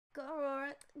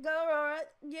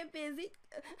get busy.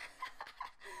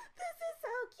 This is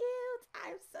so cute.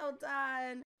 I'm so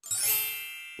done.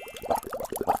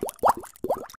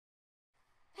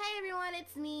 Hey everyone,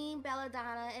 it's me,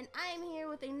 Belladonna, and I'm here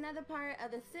with another part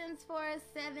of the Sims 4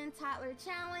 7 Toddler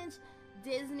Challenge,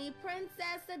 Disney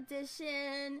Princess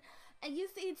Edition. And you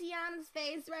see Tiana's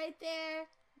face right there?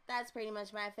 That's pretty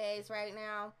much my face right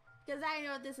now. Because I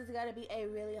know this is going to be a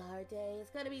really hard day. It's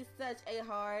going to be such a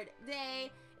hard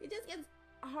day. It just gets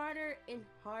harder and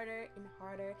harder and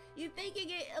harder. You think it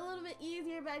get a little bit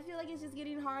easier, but I feel like it's just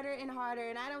getting harder and harder.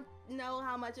 And I don't know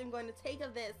how much I'm going to take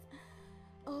of this.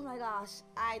 Oh my gosh,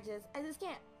 I just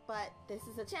can't. But this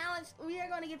is a challenge. We are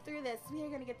going to get through this. We are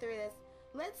going to get through this.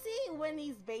 Let's see when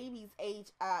these babies age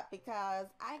up, because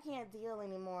I can't deal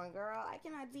anymore, girl. I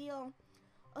cannot deal.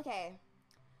 Okay.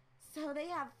 So they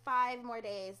have 5 more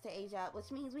days to age up,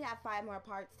 which means we have 5 more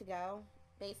parts to go,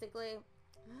 basically.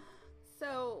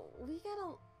 So we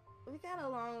got a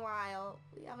long while.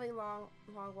 We have a long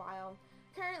while.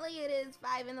 Currently it is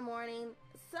 5 in the morning.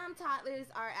 Some toddlers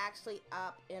are actually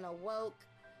up and awoke.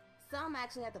 Some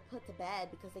actually had to put to bed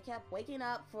because they kept waking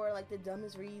up for like the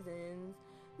dumbest reasons.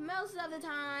 Most of the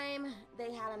time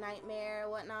they had a nightmare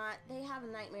or whatnot. They have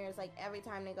nightmares like every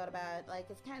time they go to bed. Like,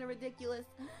 it's kind of ridiculous,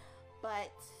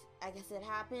 but I guess it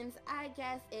happens. I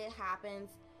guess it happens.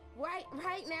 Right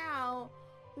now,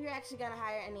 we're actually gonna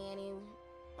hire a nanny,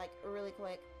 like, really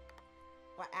quick.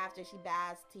 Well, after she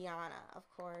baths Tiana, of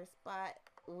course. But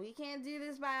we can't do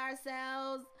this by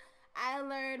ourselves. I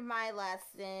learned my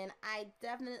lesson. I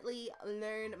definitely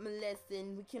learned my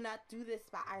lesson. We cannot do this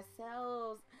by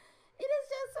ourselves. It is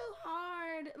just so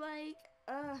hard. Like,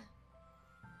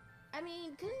 I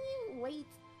mean, couldn't you wait?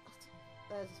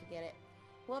 Let's just forget it.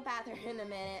 We'll bath her in a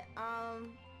minute.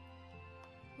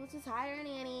 We'll just hire a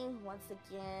nanny once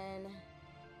again.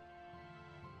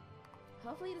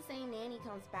 Hopefully the same nanny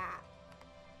comes back.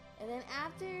 And then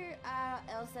after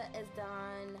Elsa is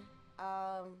done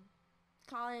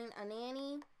calling a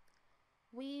nanny,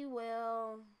 we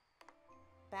will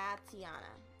bath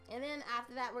Tiana. And then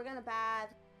after that, we're gonna bath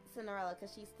Cinderella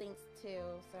because she stinks too.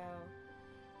 So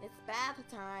it's bath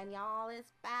time, y'all.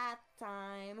 It's bath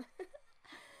time.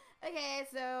 Okay,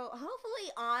 so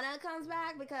hopefully Anna comes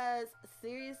back, because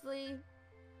seriously,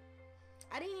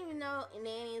 I didn't even know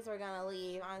nannies were gonna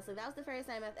leave. Honestly, that was the first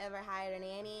time I've ever hired a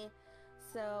nanny,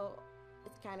 so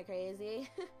it's kind of crazy.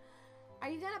 Are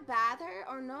you gonna bath her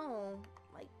or no?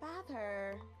 Like, bath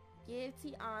her. Give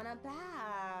Tiana a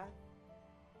bath.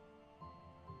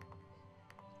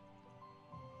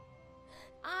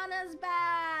 Anna's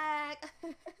back.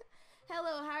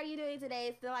 Hello, how are you doing today?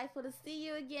 It's delightful to see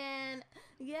you again.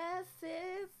 Yes,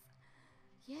 sis.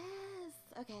 Yes.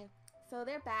 Okay, so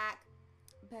they're back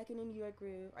in the New York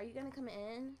groove. Are you gonna come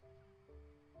in?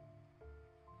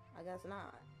 I guess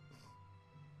not.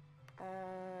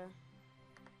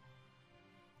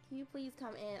 Can you please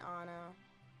come in, Anna?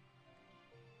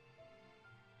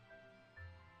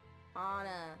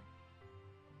 Anna.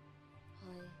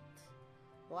 Wait.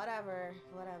 Whatever.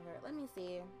 Let me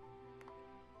see.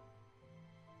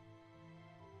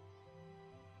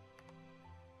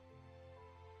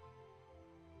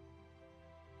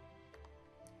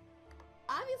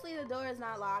 Obviously the door is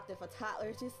not locked if a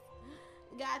toddler just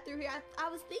got through here. I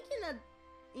was thinking that,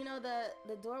 you know,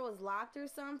 the door was locked or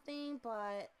something,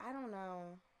 but I don't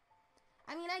know.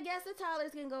 I mean, I guess the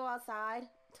toddlers can go outside.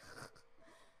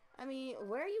 I mean,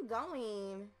 where are you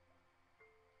going?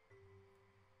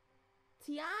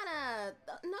 Tiana!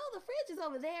 No, the fridge is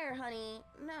over there, honey.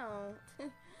 No.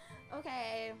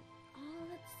 Okay. Oh,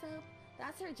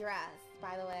 that's her dress,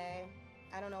 by the way.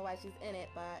 I don't know why she's in it,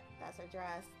 but that's her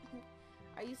dress.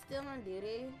 Are you still on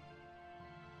duty?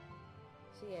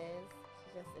 She is.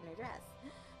 She's just in her dress.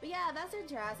 But yeah, that's her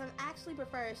dress. I actually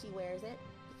prefer if she wears it,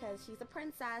 because she's a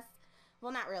princess.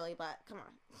 Well, not really, but come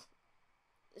on.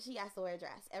 She has to wear a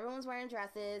dress. Everyone's wearing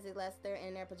dresses unless they're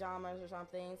in their pajamas or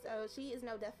something. So she is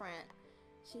no different.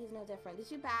 She is no different. Did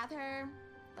you bath her?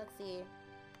 Let's see.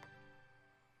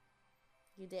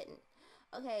 You didn't.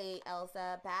 Okay,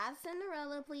 Elsa. Bath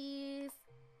Cinderella, please.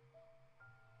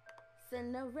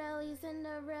 Cinderella,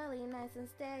 Cinderella, nice and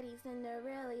steady,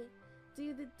 Cinderella.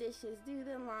 Do the dishes, do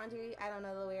the laundry. I don't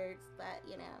know the words, but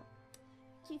you know.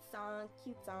 Cute song,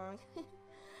 cute song.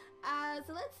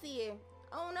 So let's see.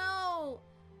 Oh no!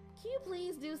 Can you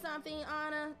please do something,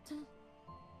 Anna?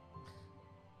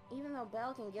 Even though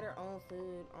Belle can get her own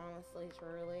food, honestly,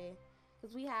 truly.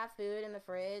 Because we have food in the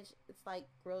fridge. It's like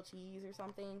grilled cheese or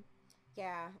something.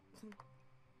 Yeah.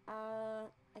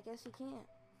 I guess you can't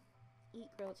eat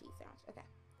grilled cheese sandwich. Okay.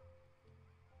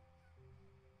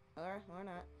 Or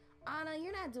not. Anna,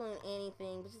 you're not doing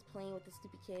anything but just playing with the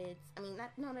stupid kids. I mean,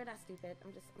 no, they're not stupid.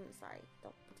 I'm sorry.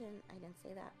 Don't pretend I didn't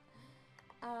say that.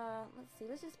 Let's see.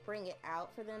 Let's just bring it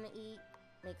out for them to eat.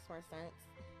 Makes more sense.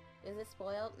 Is it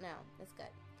spoiled? No, it's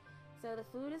good. So the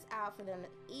food is out for them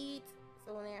to eat.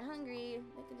 So when they're hungry,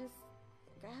 they can just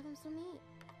grab them some meat.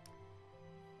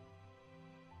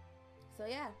 So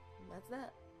yeah, that's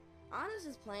that. Anna's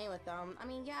just playing with them. I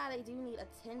mean, yeah, they do need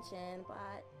attention,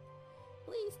 but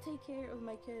please take care of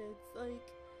my kids.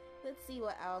 Like, let's see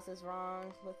what else is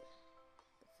wrong with...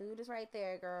 The food is right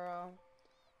there, girl.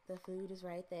 The food is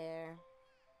right there.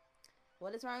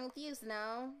 What is wrong with you,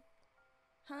 Snow?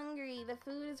 Hungry. The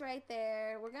food is right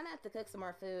there. We're gonna have to cook some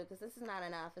more food because this is not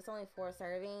enough. It's only 4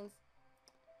 servings.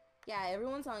 Yeah,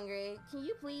 everyone's hungry. Can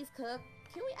you please cook?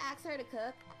 Can we ask her to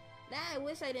cook? Nah, I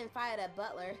wish I didn't fire that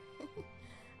butler.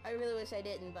 I really wish I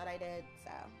didn't, but I did,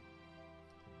 so.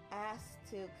 Ask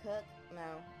to cook?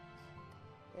 No.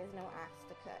 There's no ask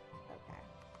to cook. Okay.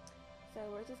 So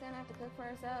we're just gonna have to cook for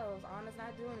ourselves. Anna's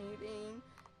not doing anything,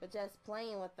 but just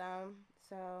playing with them.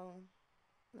 So,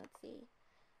 let's see.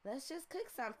 Let's just cook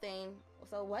something.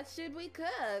 So what should we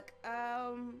cook?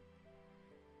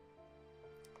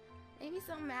 Maybe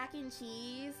some mac and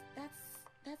cheese.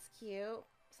 That's cute.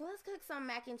 So let's cook some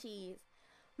mac and cheese.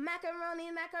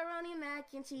 Macaroni, macaroni, mac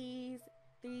and cheese.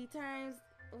 3 times,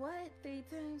 what? 3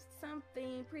 times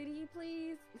something pretty,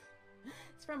 please.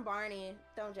 It's from Barney.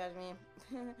 Don't judge me.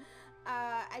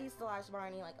 I used to watch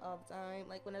Barney like all the time,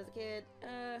 like when I was a kid.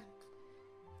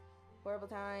 Horrible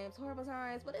times,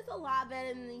 but it's a lot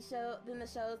better than the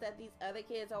shows that these other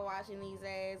kids are watching these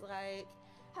days. Like,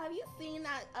 have you seen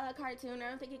that cartoon? I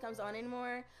don't think it comes on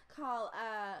anymore. Called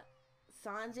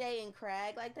Sanjay and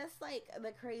Craig. Like, that's like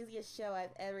the craziest show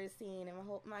I've ever seen in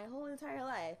my whole entire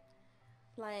life.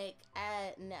 Like,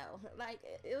 no, like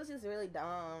it was just really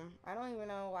dumb. I don't even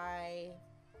know why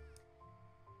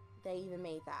they even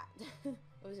made that.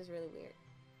 It was just really weird,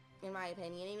 in my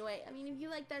opinion. Anyway, I mean, if you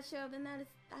like that show, then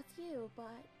that's you.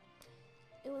 But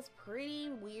it was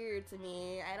pretty weird to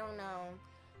me. I don't know.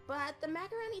 But the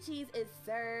macaroni cheese is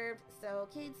served, so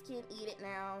kids can eat it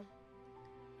now.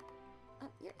 Oh,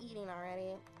 you're eating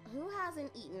already. Who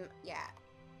hasn't eaten yet?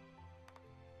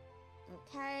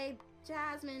 Okay,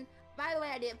 Jasmine. By the way,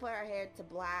 I did put her hair to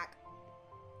black.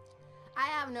 I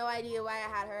have no idea why I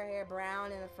had her hair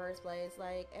brown in the first place.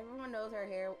 Like, everyone knows her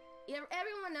hair.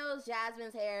 Everyone knows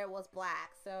Jasmine's hair was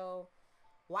black. So,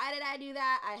 why did I do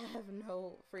that? I have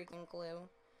no freaking clue.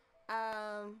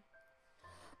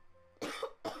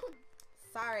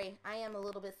 Sorry, I am a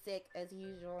little bit sick as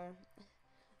usual.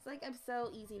 It's like I'm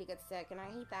so easy to get sick, and I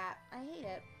hate that. I hate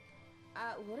it.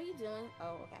 What are you doing?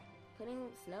 Oh, okay. Putting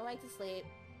Snow White to sleep.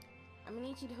 I'm gonna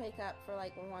need you to wake up for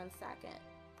like 1 second.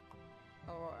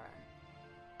 Aurora.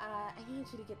 I need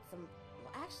you to get some...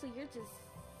 Well, actually, you're just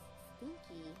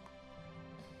stinky.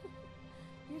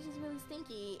 You're just really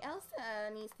stinky.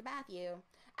 Elsa needs to bath you.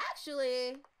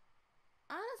 Actually,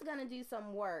 Anna's gonna do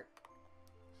some work.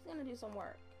 She's gonna do some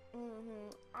work.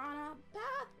 Anna,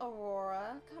 bath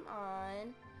Aurora. Come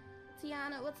on.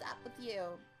 Tiana, what's up with you?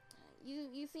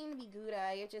 You seem to be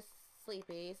Gouda. You're just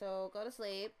sleepy, so go to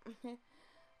sleep.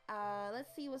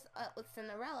 Let's see what's up with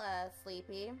Cinderella,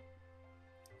 Sleepy.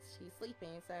 She's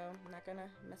sleeping, so I'm not gonna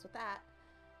mess with that.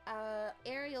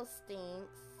 Ariel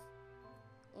stinks,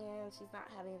 and she's not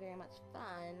having very much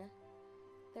fun.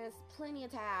 There's plenty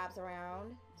of tabs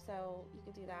around, so you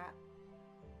could do that.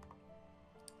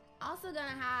 Also gonna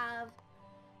have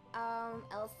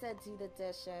Elsa do the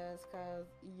dishes, cause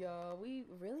yo, we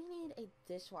really need a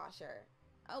dishwasher.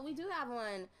 Oh, we do have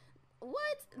one.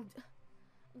 What?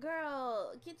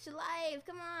 Girl, get your life.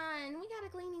 Come on. We gotta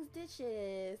clean these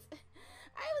dishes.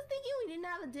 I was thinking we didn't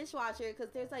have a dishwasher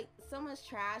because there's like so much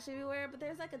trash everywhere, but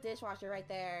there's like a dishwasher right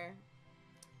there.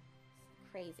 It's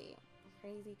crazy.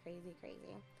 Crazy, crazy,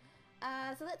 crazy.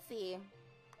 So let's see.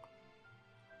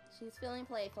 She's feeling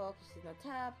playful because she's in the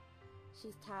tub.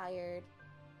 She's tired.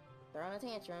 Throwing a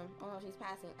tantrum. Oh, she's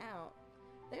passing out.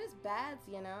 There's beds,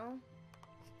 you know.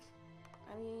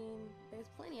 I mean, there's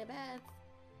plenty of beds.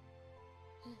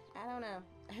 I don't know.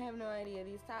 I have no idea.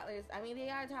 These toddlers, I mean, they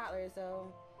are toddlers,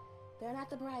 so they're not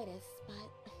the brightest,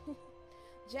 but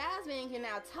Jasmine can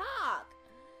now talk.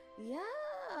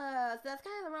 Yes, that's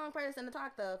kind of the wrong person to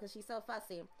talk, though, because she's so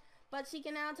fussy. But she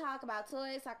can now talk about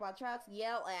toys, talk about trucks,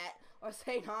 yell at, or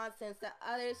say nonsense to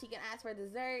others. She can ask for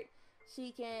dessert.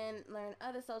 She can learn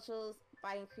other socials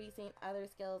by increasing other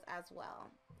skills as well.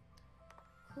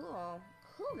 Cool.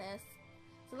 Coolness.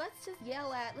 So let's just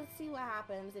yell at, let's see what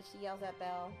happens if she yells at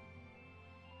Belle.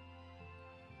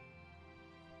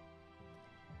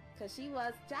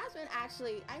 Because Jasmine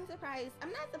actually, I'm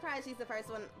not surprised she's the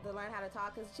first one to learn how to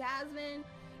talk, because Jasmine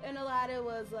and Alada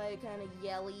was like kind of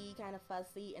yelly, kind of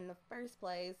fussy in the first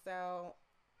place, so,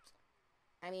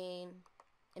 I mean,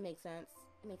 it makes sense.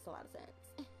 It makes a lot of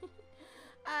sense.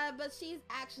 But she's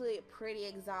actually pretty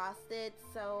exhausted,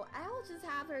 so I'll just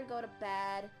have her go to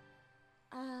bed.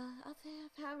 I'll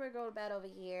have her go to bed over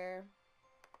here.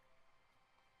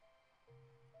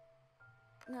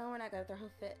 No, we're not gonna throw a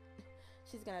fit.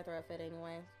 She's gonna throw a fit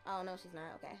anyway. Oh, no, she's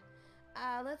not. Okay.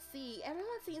 Let's see.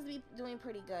 Everyone seems to be doing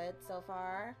pretty good so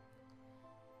far.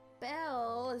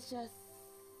 Belle is just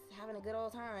having a good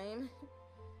old time.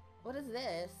 What is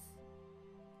this?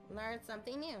 Learn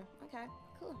something new. Okay,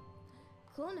 cool.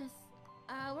 Coolness.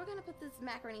 We're gonna put this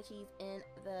macaroni cheese in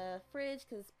the fridge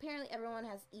because apparently everyone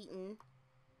has eaten.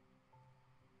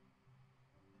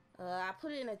 I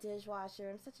put it in a dishwasher.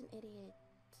 I'm such an idiot.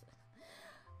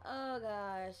 Oh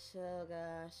gosh, oh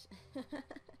gosh.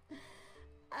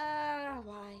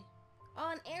 Why?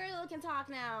 Oh, and Ariel can talk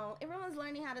now. Everyone's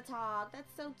learning how to talk.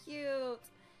 That's so cute.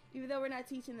 Even though we're not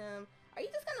teaching them. Are you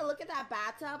just gonna look at that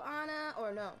bathtub, Anna?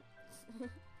 Or no?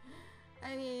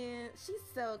 I mean, she's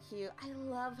so cute. I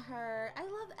love her. I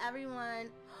love everyone.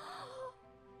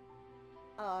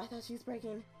 Oh, I thought she was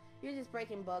breaking. You're just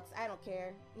breaking books. I don't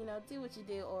care. You know, do what you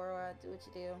do, Aurora. Do what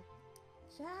you do.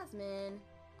 Jasmine.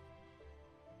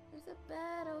 There's a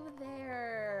bed over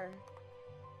there.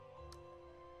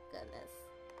 Goodness.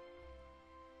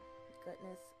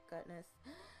 Goodness. Goodness.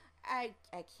 I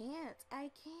can't.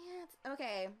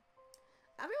 Okay.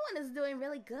 Everyone is doing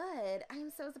really good.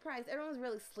 I'm so surprised. Everyone's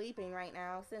really sleeping right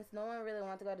now since no one really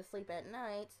wants to go to sleep at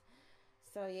night.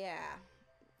 So yeah,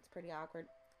 it's pretty awkward.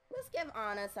 Let's give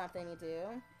Anna something to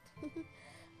do.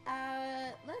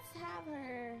 Let's have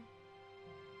her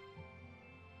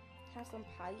have some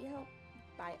potty help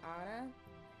by Anna.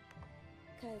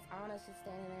 Because Anna's just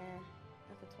standing there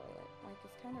at the toilet. Like,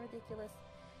 it's kind of ridiculous.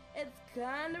 It's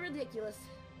kind of ridiculous.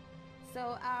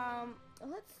 So,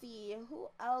 let's see. Who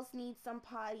else needs some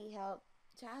potty help?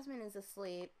 Jasmine is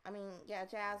asleep. I mean, yeah,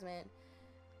 Jasmine.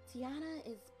 Tiana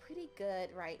is pretty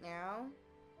good right now.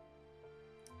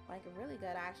 Like, really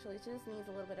good, actually. She just needs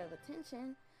a little bit of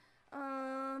attention.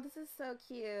 Oh, this is so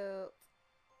cute.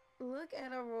 Look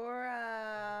at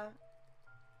Aurora.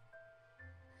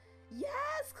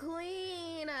 Yes,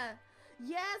 Queen!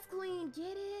 Yes, Queen,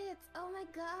 get it! Oh my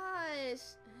gosh!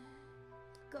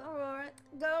 Go, Aurora.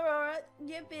 Go, Aurora.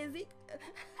 Get busy.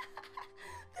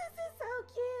 This is so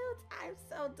cute. I'm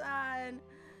so done.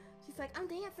 She's like, I'm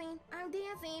dancing. I'm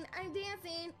dancing. I'm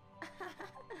dancing.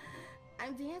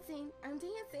 I'm dancing. I'm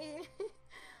dancing.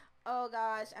 Oh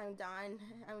gosh, I'm done.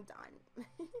 I'm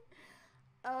done.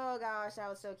 Oh gosh, that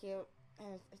was so cute.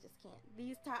 I just can't.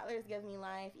 These toddlers give me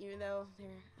life, even though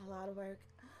they're a lot of work.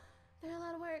 They're a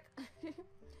lot of work.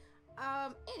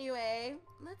 Anyway,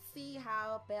 let's see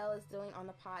how Belle is doing on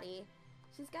the potty.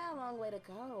 She's got a long way to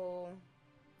go.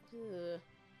 Ugh.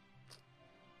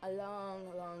 A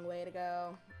long, long way to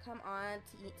go. Come on,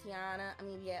 Tiana. I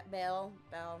mean, yeah, Belle.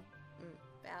 Belle,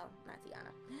 not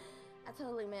Tiana. I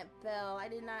totally meant Belle. I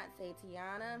did not say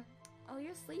Tiana. Oh,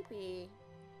 you're sleepy.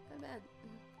 Go to bed.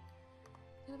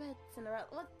 Go to bed, Cinderella.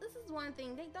 Look, this is one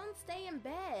thing. They don't stay in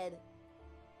bed.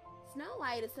 Snow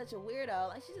White is such a weirdo.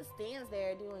 Like, she just stands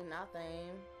there doing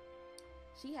nothing.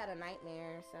 She had a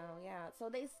nightmare, so yeah. So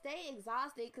they stay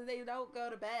exhausted because they don't go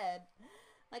to bed.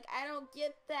 Like, I don't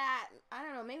get that. I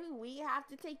don't know. Maybe we have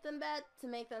to take them to bed to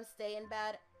make them stay in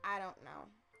bed. I don't know.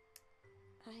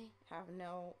 I have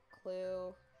no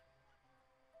clue.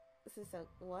 This is so...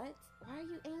 What? Why are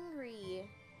you angry?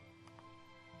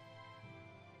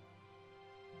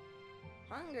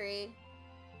 Hungry?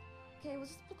 Okay, we'll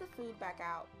just put the food back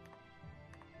out.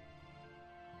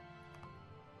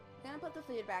 Gonna put the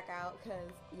food back out,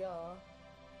 cause y'all.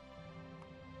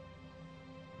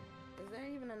 Is there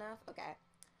even enough? Okay.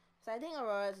 So I think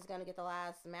Aurora's just gonna get the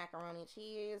last macaroni and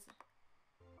cheese.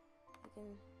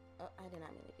 Oh, I did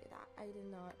not mean to do that. I did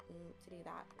not mean to do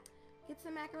that. Get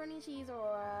some macaroni and cheese,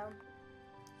 Aurora.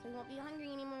 So you won't be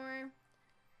hungry anymore.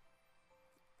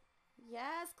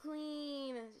 Yes,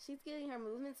 Queen. She's getting her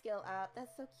movement skill up.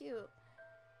 That's so cute.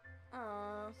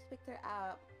 Aw, she picked her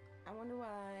up. I wonder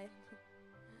why.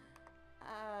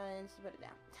 And she put it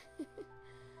down.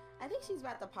 I think she's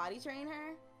about to potty train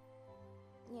her.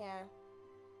 Yeah.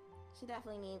 She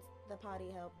definitely needs the potty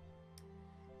help.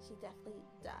 She definitely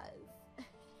does.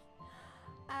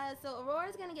 So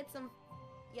Aurora's gonna get some...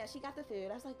 Yeah, she got the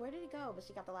food. I was like, where did it go? But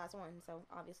she got the last one, so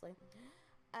obviously.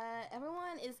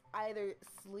 Everyone is either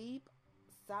sleep,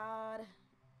 sad.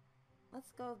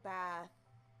 Let's go bath.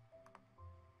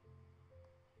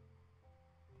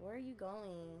 Where are you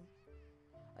going?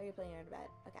 Oh, you're putting her to bed.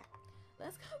 Okay.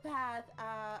 Let's go bath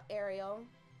Ariel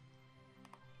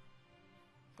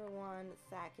for 1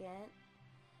 second.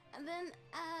 And then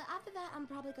after that, I'm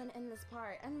probably going to end this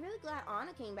part. I'm really glad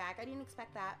Anna came back. I didn't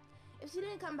expect that. If she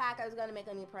didn't come back, I was going to make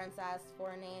a new princess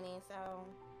for a nanny. So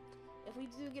if we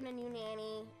do get a new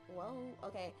nanny, whoa,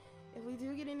 okay. If we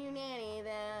do get a new nanny,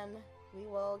 then we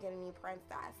will get a new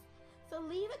princess. So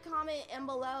leave a comment in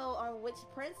below on which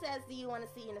princess do you want to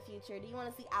see in the future. Do you want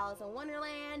to see Alice in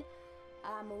Wonderland,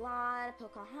 Mulan,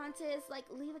 Pocahontas? Like,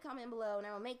 leave a comment below and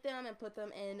I will make them and put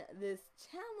them in this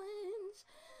challenge.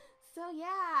 So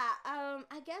yeah,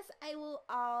 I guess I will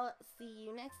all see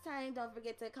you next time. Don't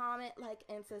forget to comment, like,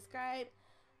 and subscribe.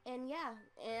 And yeah,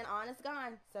 and Anna's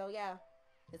gone. So yeah,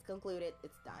 it's concluded.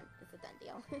 It's done. It's a done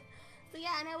deal. So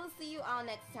yeah, and I will see you all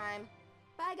next time.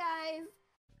 Bye, guys.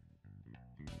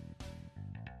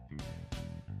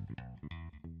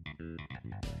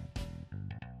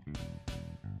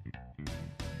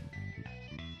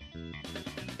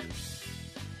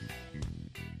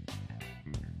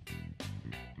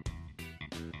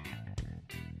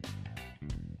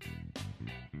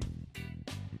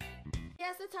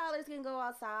 Yes, the toddlers can go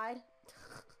outside.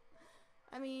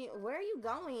 I mean, where are you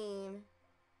going?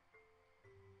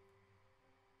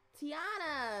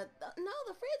 Tiana! No,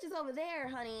 the fridge is over there,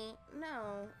 honey.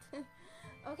 No.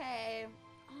 Okay.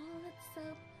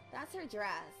 Oh, that's her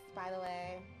dress, by the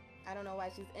way. I don't know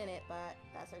why she's in it, but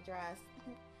that's her dress.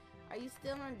 Are you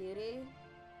still on duty?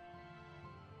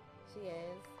 She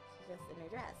is. She's just in her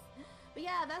dress. But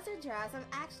yeah, that's her dress. I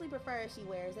actually prefer she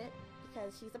wears it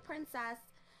because she's a princess.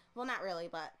 Well, not really,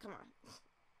 but come on.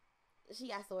 She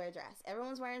has to wear a dress.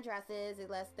 Everyone's wearing dresses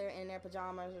unless they're in their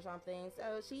pajamas or something.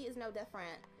 So she is no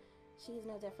different. She is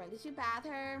no different. Did you bath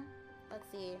her? Let's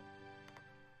see.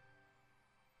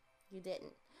 You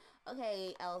didn't.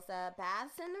 Okay, Elsa.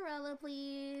 Bath Cinderella,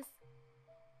 please.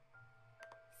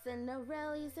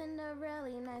 Cinderella,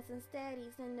 Cinderella, nice and steady,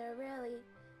 Cinderella.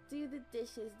 Do the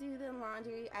dishes, do the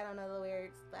laundry. I don't know the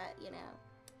lyrics, but you know.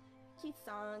 Cute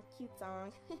song, cute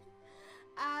song.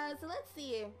 So let's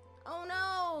see. Oh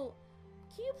no!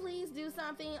 Can you please do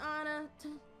something, Anna?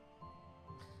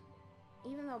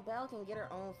 Even though Belle can get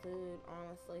her own food,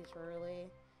 honestly,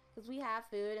 truly. Because we have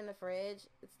food in the fridge.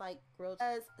 It's like grilled.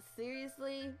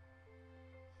 Seriously?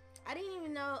 I didn't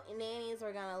even know nannies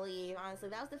were gonna leave, honestly.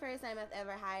 That was the first time I've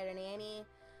ever hired a nanny.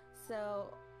 So,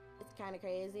 it's kind of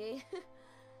crazy.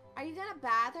 Are you gonna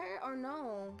bath her or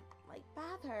no? Like,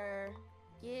 bath her.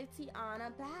 Give Tiana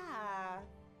a bath.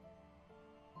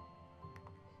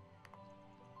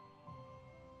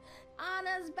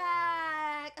 Anna's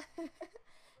back!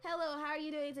 Hello, how are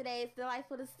you doing today? It's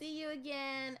delightful to see you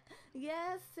again.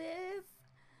 Yes, sis.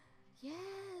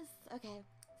 Yes. Okay,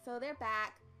 so they're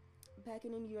back. Back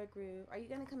in the New York groove. Are you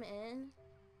gonna come in?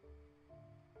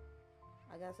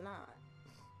 I guess not.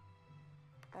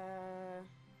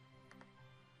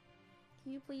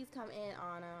 Can you please come in,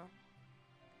 Anna?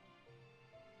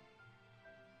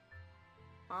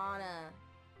 Anna.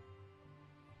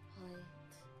 Wait.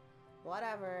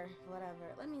 Whatever.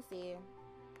 Let me see.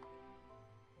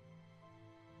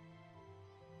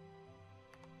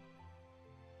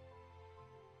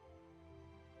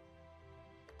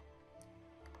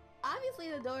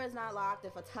 Obviously, the door is not locked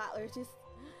if a toddler just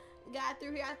got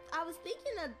through here. I was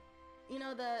thinking that, you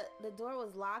know, the door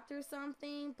was locked or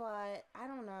something, but I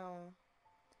don't know.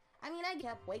 I mean, I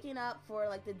kept waking up for,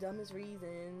 like, the dumbest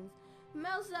reasons.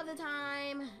 Most of the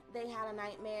time, they had a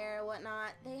nightmare or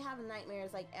whatnot. They have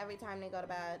nightmares, like, every time they go to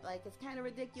bed. Like, it's kind of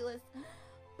ridiculous,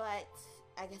 but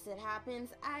I guess it happens.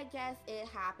 I guess it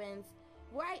happens.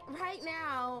 Right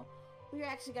now, we're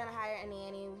actually gonna hire a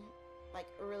nanny, like,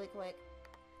 really quick.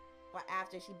 Well,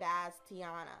 after she baths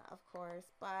Tiana, of course.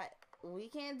 But we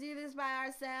can't do this by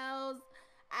ourselves.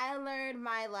 I learned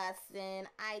my lesson.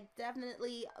 I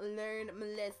definitely learned my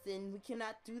lesson. We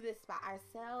cannot do this by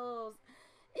ourselves.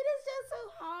 It is just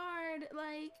so hard.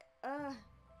 Like,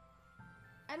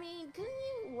 I mean, couldn't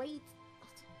you wait?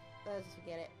 Let's just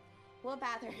forget it. We'll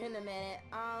bath her in a minute.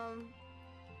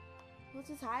 We'll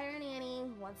just hire a nanny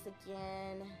once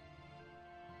again.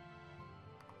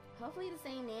 Hopefully the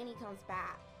same nanny comes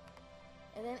back.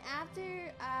 And then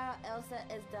after Elsa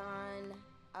is done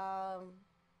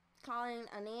calling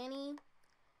a nanny,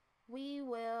 we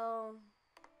will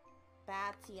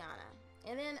bath Tiana.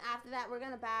 And then after that, we're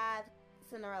gonna bath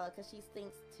Cinderella because she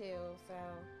stinks too. So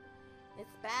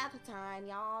it's bath time,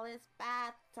 y'all. It's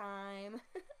bath time.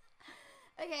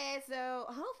 Okay, so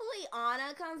hopefully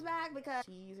Anna comes back because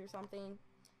cheese or something.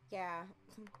 Yeah.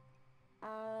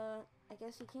 I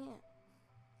guess she can't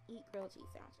eat grilled cheese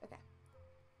sandwich. Okay.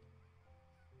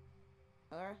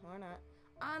 Or not.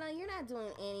 Anna, you're not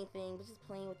doing anything but just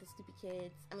playing with the stupid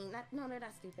kids. I mean, no, they're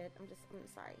not stupid. I'm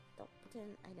sorry. Don't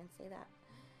pretend I didn't say that.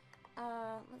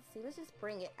 Let's see. Let's just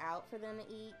bring it out for them to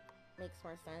eat. Makes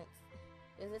more sense.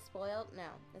 Is it spoiled? No,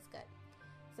 it's good.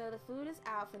 So the food is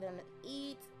out for them to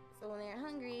eat. So when they're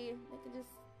hungry, they can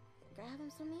just grab them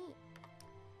some meat.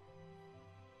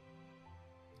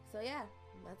 So yeah,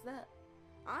 that's that.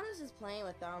 Anna's just playing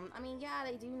with them. I mean, yeah,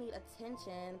 they do need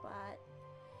attention, but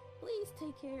please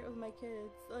take care of my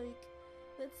kids. Like,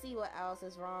 let's see what else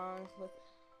is wrong with...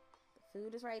 The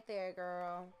food is right there,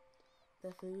 girl.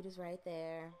 The food is right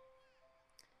there.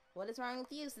 What is wrong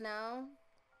with you, Snow?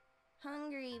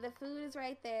 Hungry. The food is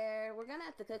right there. We're gonna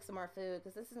have to cook some more food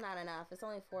because this is not enough. It's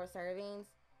only 4 servings.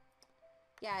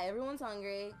 Yeah, everyone's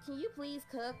hungry. Can you please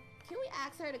cook? Can we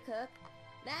ask her to cook?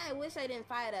 Nah, I wish I didn't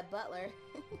fire that butler.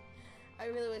 I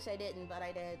really wish I didn't, but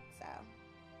I did, so.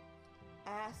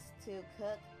 Ask to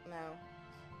cook? No.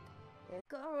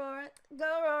 Go, Aurora. Go,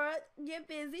 Aurora. Get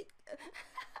busy.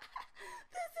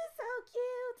 This is so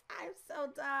cute. I'm so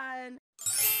done.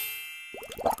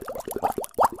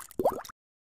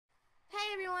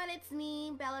 Hey everyone, it's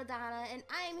me, Belladonna, and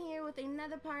I'm here with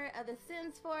another part of the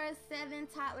Sims 4 7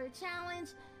 Toddler Challenge,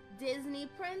 Disney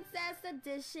Princess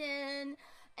Edition.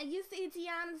 And you see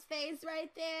Tiana's face right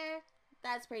there?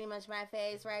 That's pretty much my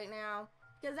face right now.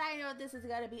 Because I know this is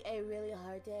going to be a really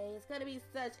hard day. It's going to be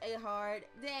such a hard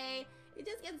day. It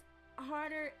just gets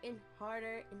harder and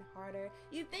harder and harder.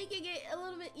 You think it get a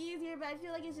little bit easier, but I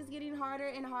feel like it's just getting harder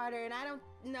and harder. And I don't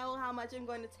know how much I'm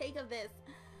going to take of this.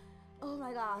 Oh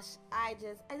my gosh, I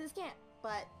just can't.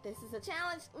 But this is a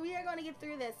challenge. We are going to get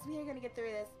through this. We are going to get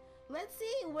through this. Let's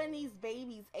see when these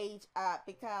babies age up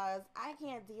because I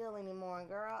can't deal anymore,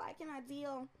 girl. I cannot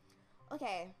deal.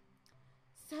 Okay.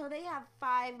 So they have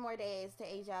 5 more days to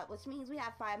age up, which means we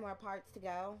have 5 more parts to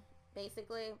go,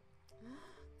 basically.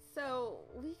 So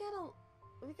we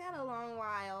got a long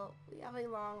while. We have a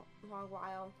long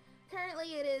while.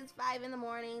 Currently it is 5 in the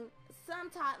morning. Some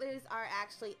toddlers are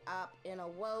actually up and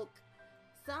awoke.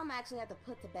 Some actually have to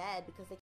put to bed because they